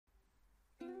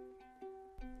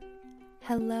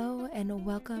Hello and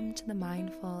welcome to the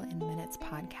Mindful in Minutes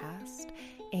podcast,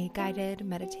 a guided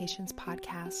meditations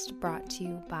podcast brought to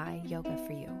you by Yoga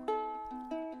For You.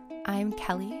 I'm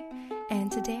Kelly, and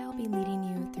today I'll be leading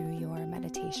you through your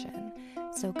meditation.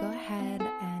 So go ahead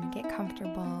and get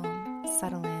comfortable,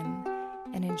 settle in,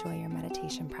 and enjoy your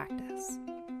meditation practice.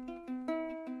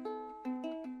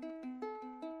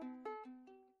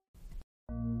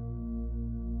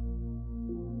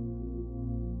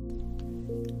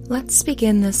 Let's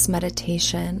begin this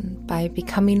meditation by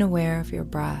becoming aware of your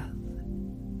breath.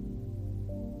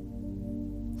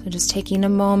 So just taking a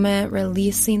moment,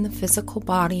 releasing the physical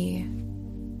body,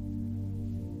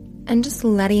 and just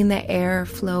letting the air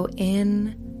flow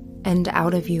in and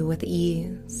out of you with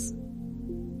ease.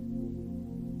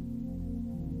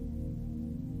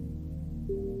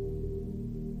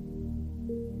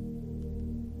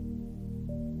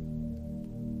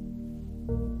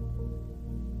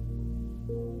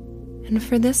 And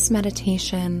for this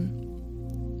meditation,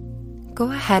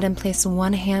 go ahead and place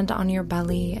one hand on your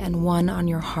belly and one on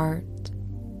your heart.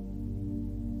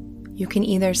 You can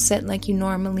either sit like you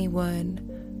normally would,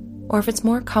 or if it's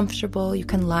more comfortable, you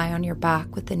can lie on your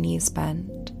back with the knees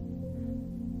bent.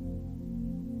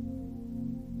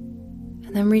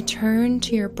 And then return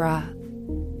to your breath,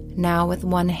 now with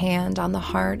one hand on the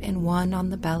heart and one on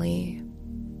the belly.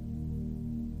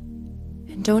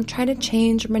 Don't try to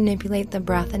change or manipulate the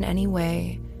breath in any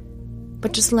way,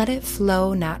 but just let it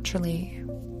flow naturally.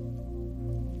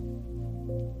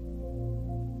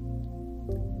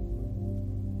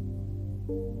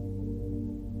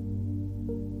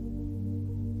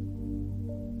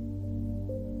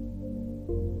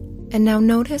 And now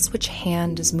notice which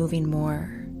hand is moving more.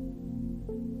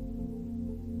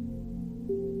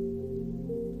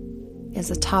 Is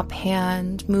the top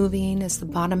hand moving? Is the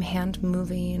bottom hand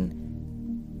moving?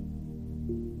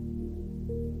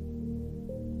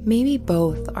 Maybe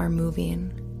both are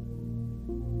moving.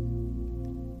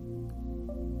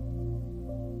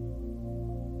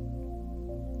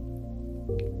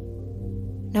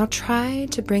 Now try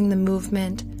to bring the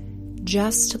movement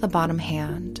just to the bottom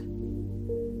hand.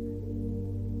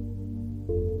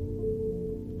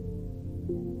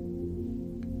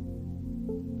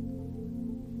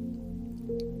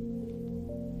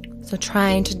 So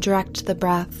trying to direct the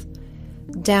breath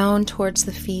down towards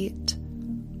the feet,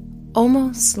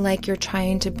 almost like you're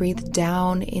trying to breathe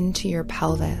down into your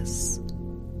pelvis.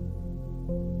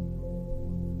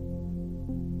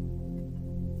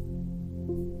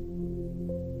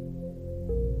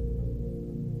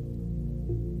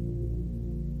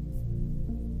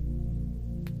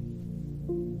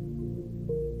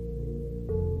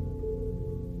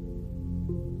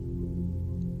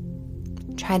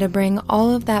 Try to bring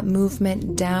all of that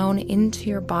movement down into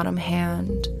your bottom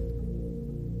hand.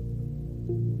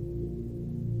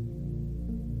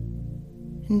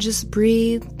 And just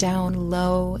breathe down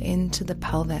low into the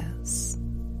pelvis.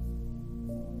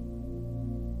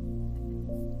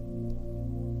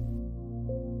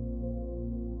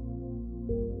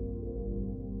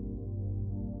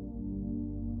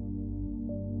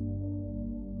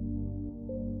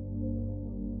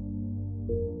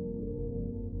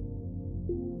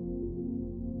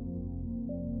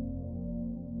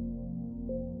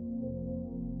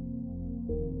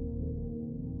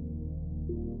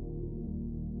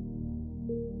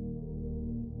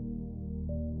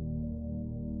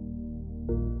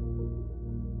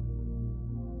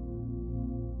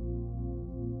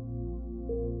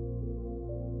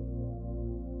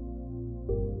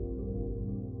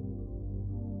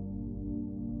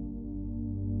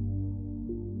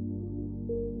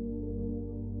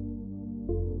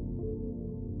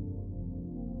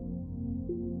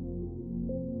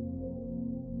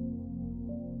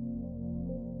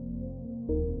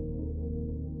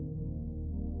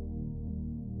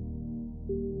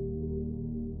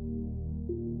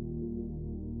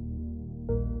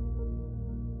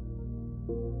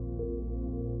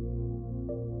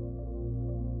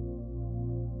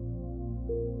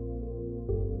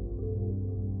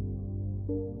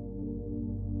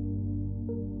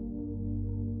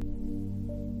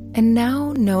 And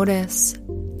now notice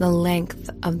the length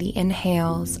of the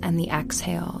inhales and the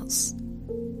exhales.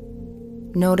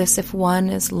 Notice if one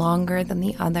is longer than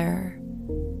the other.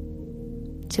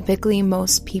 Typically,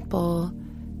 most people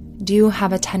do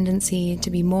have a tendency to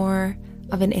be more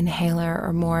of an inhaler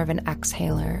or more of an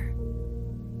exhaler.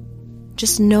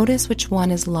 Just notice which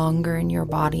one is longer in your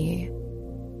body.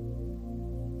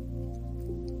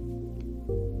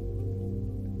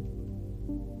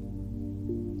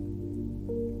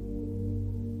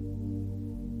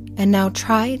 And now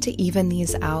try to even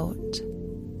these out.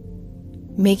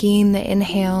 making the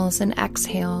inhales and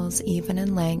exhales even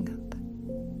in length.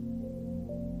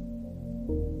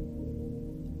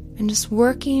 And just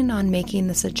working on making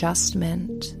this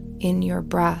adjustment in your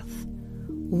breath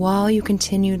while you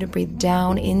continue to breathe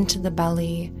down into the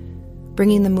belly,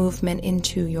 bringing the movement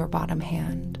into your bottom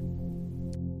hand.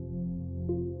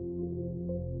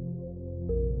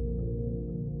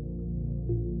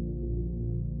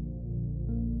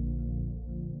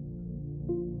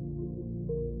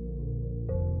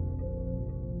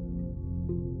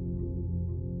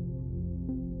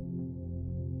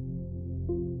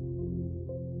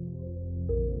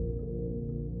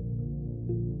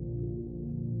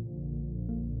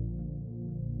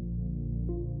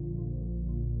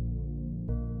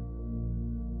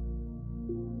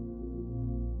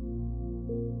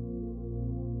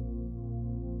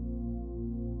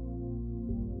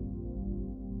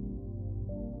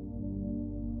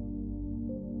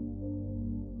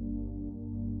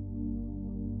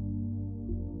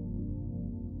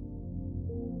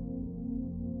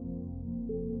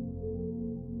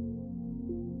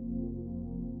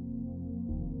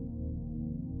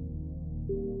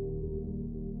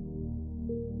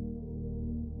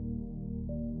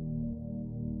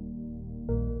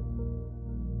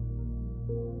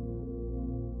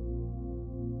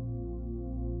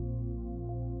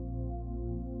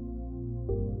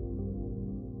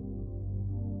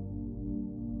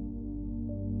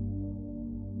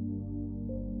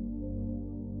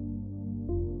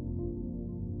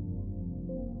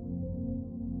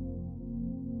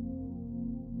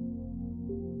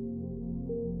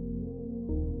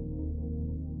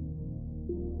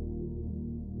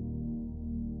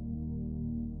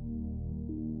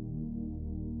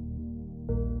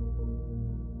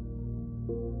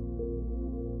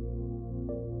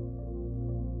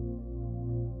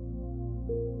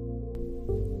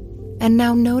 And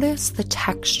now notice the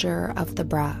texture of the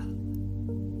breath.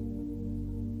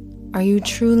 Are you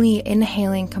truly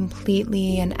inhaling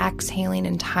completely and exhaling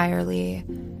entirely,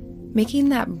 making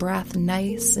that breath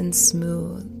nice and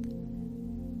smooth?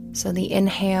 So the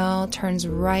inhale turns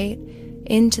right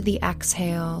into the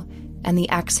exhale, and the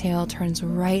exhale turns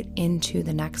right into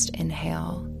the next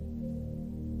inhale.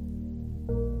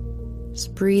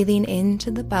 Just breathing into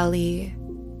the belly,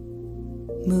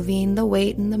 moving the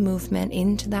weight and the movement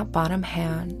into that bottom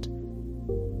hand.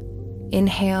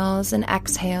 Inhales and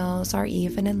exhales are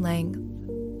even in length.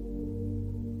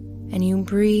 And you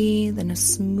breathe in a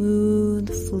smooth,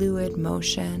 fluid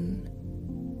motion,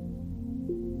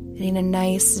 getting a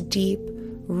nice, deep,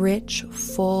 rich,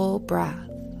 full breath.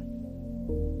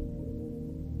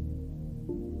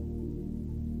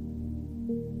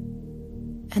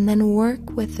 And then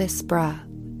work with this breath,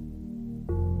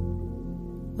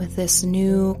 with this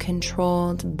new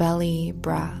controlled belly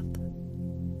breath.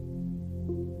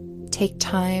 Take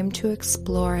time to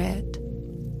explore it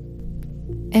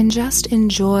and just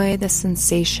enjoy the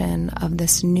sensation of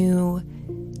this new,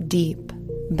 deep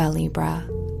belly breath.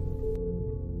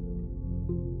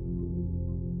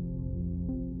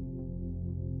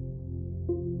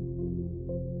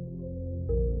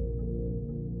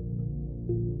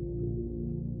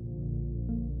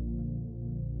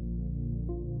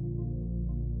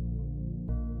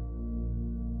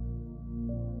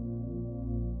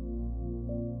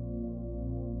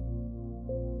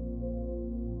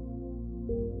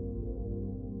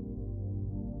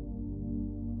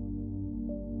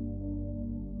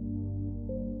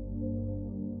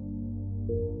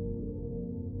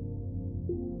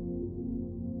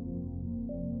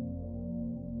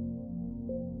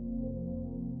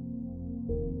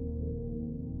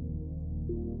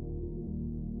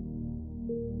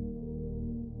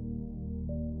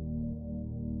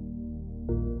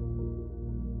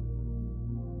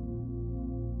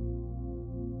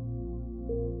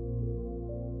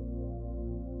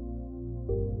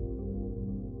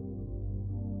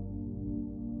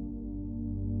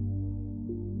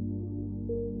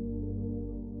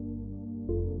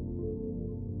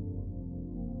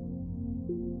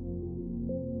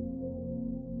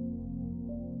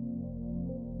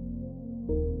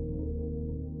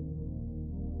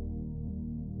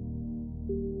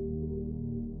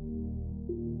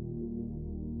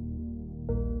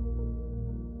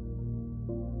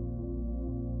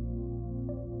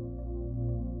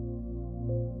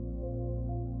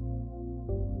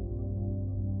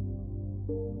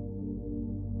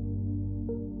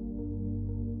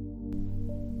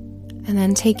 And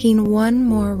then taking one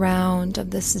more round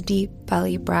of this deep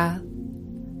belly breath.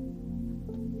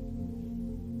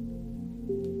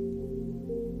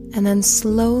 And then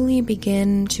slowly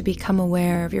begin to become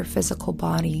aware of your physical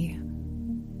body.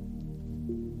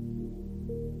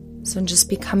 So just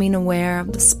becoming aware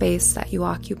of the space that you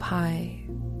occupy.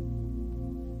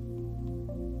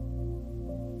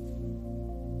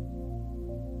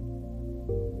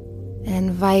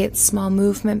 Invite small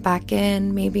movement back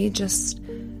in, maybe just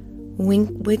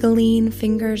wiggling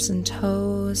fingers and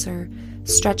toes or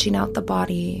stretching out the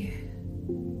body.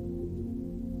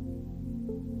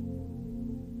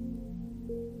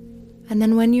 And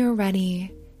then when you're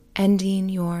ready, ending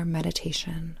your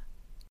meditation.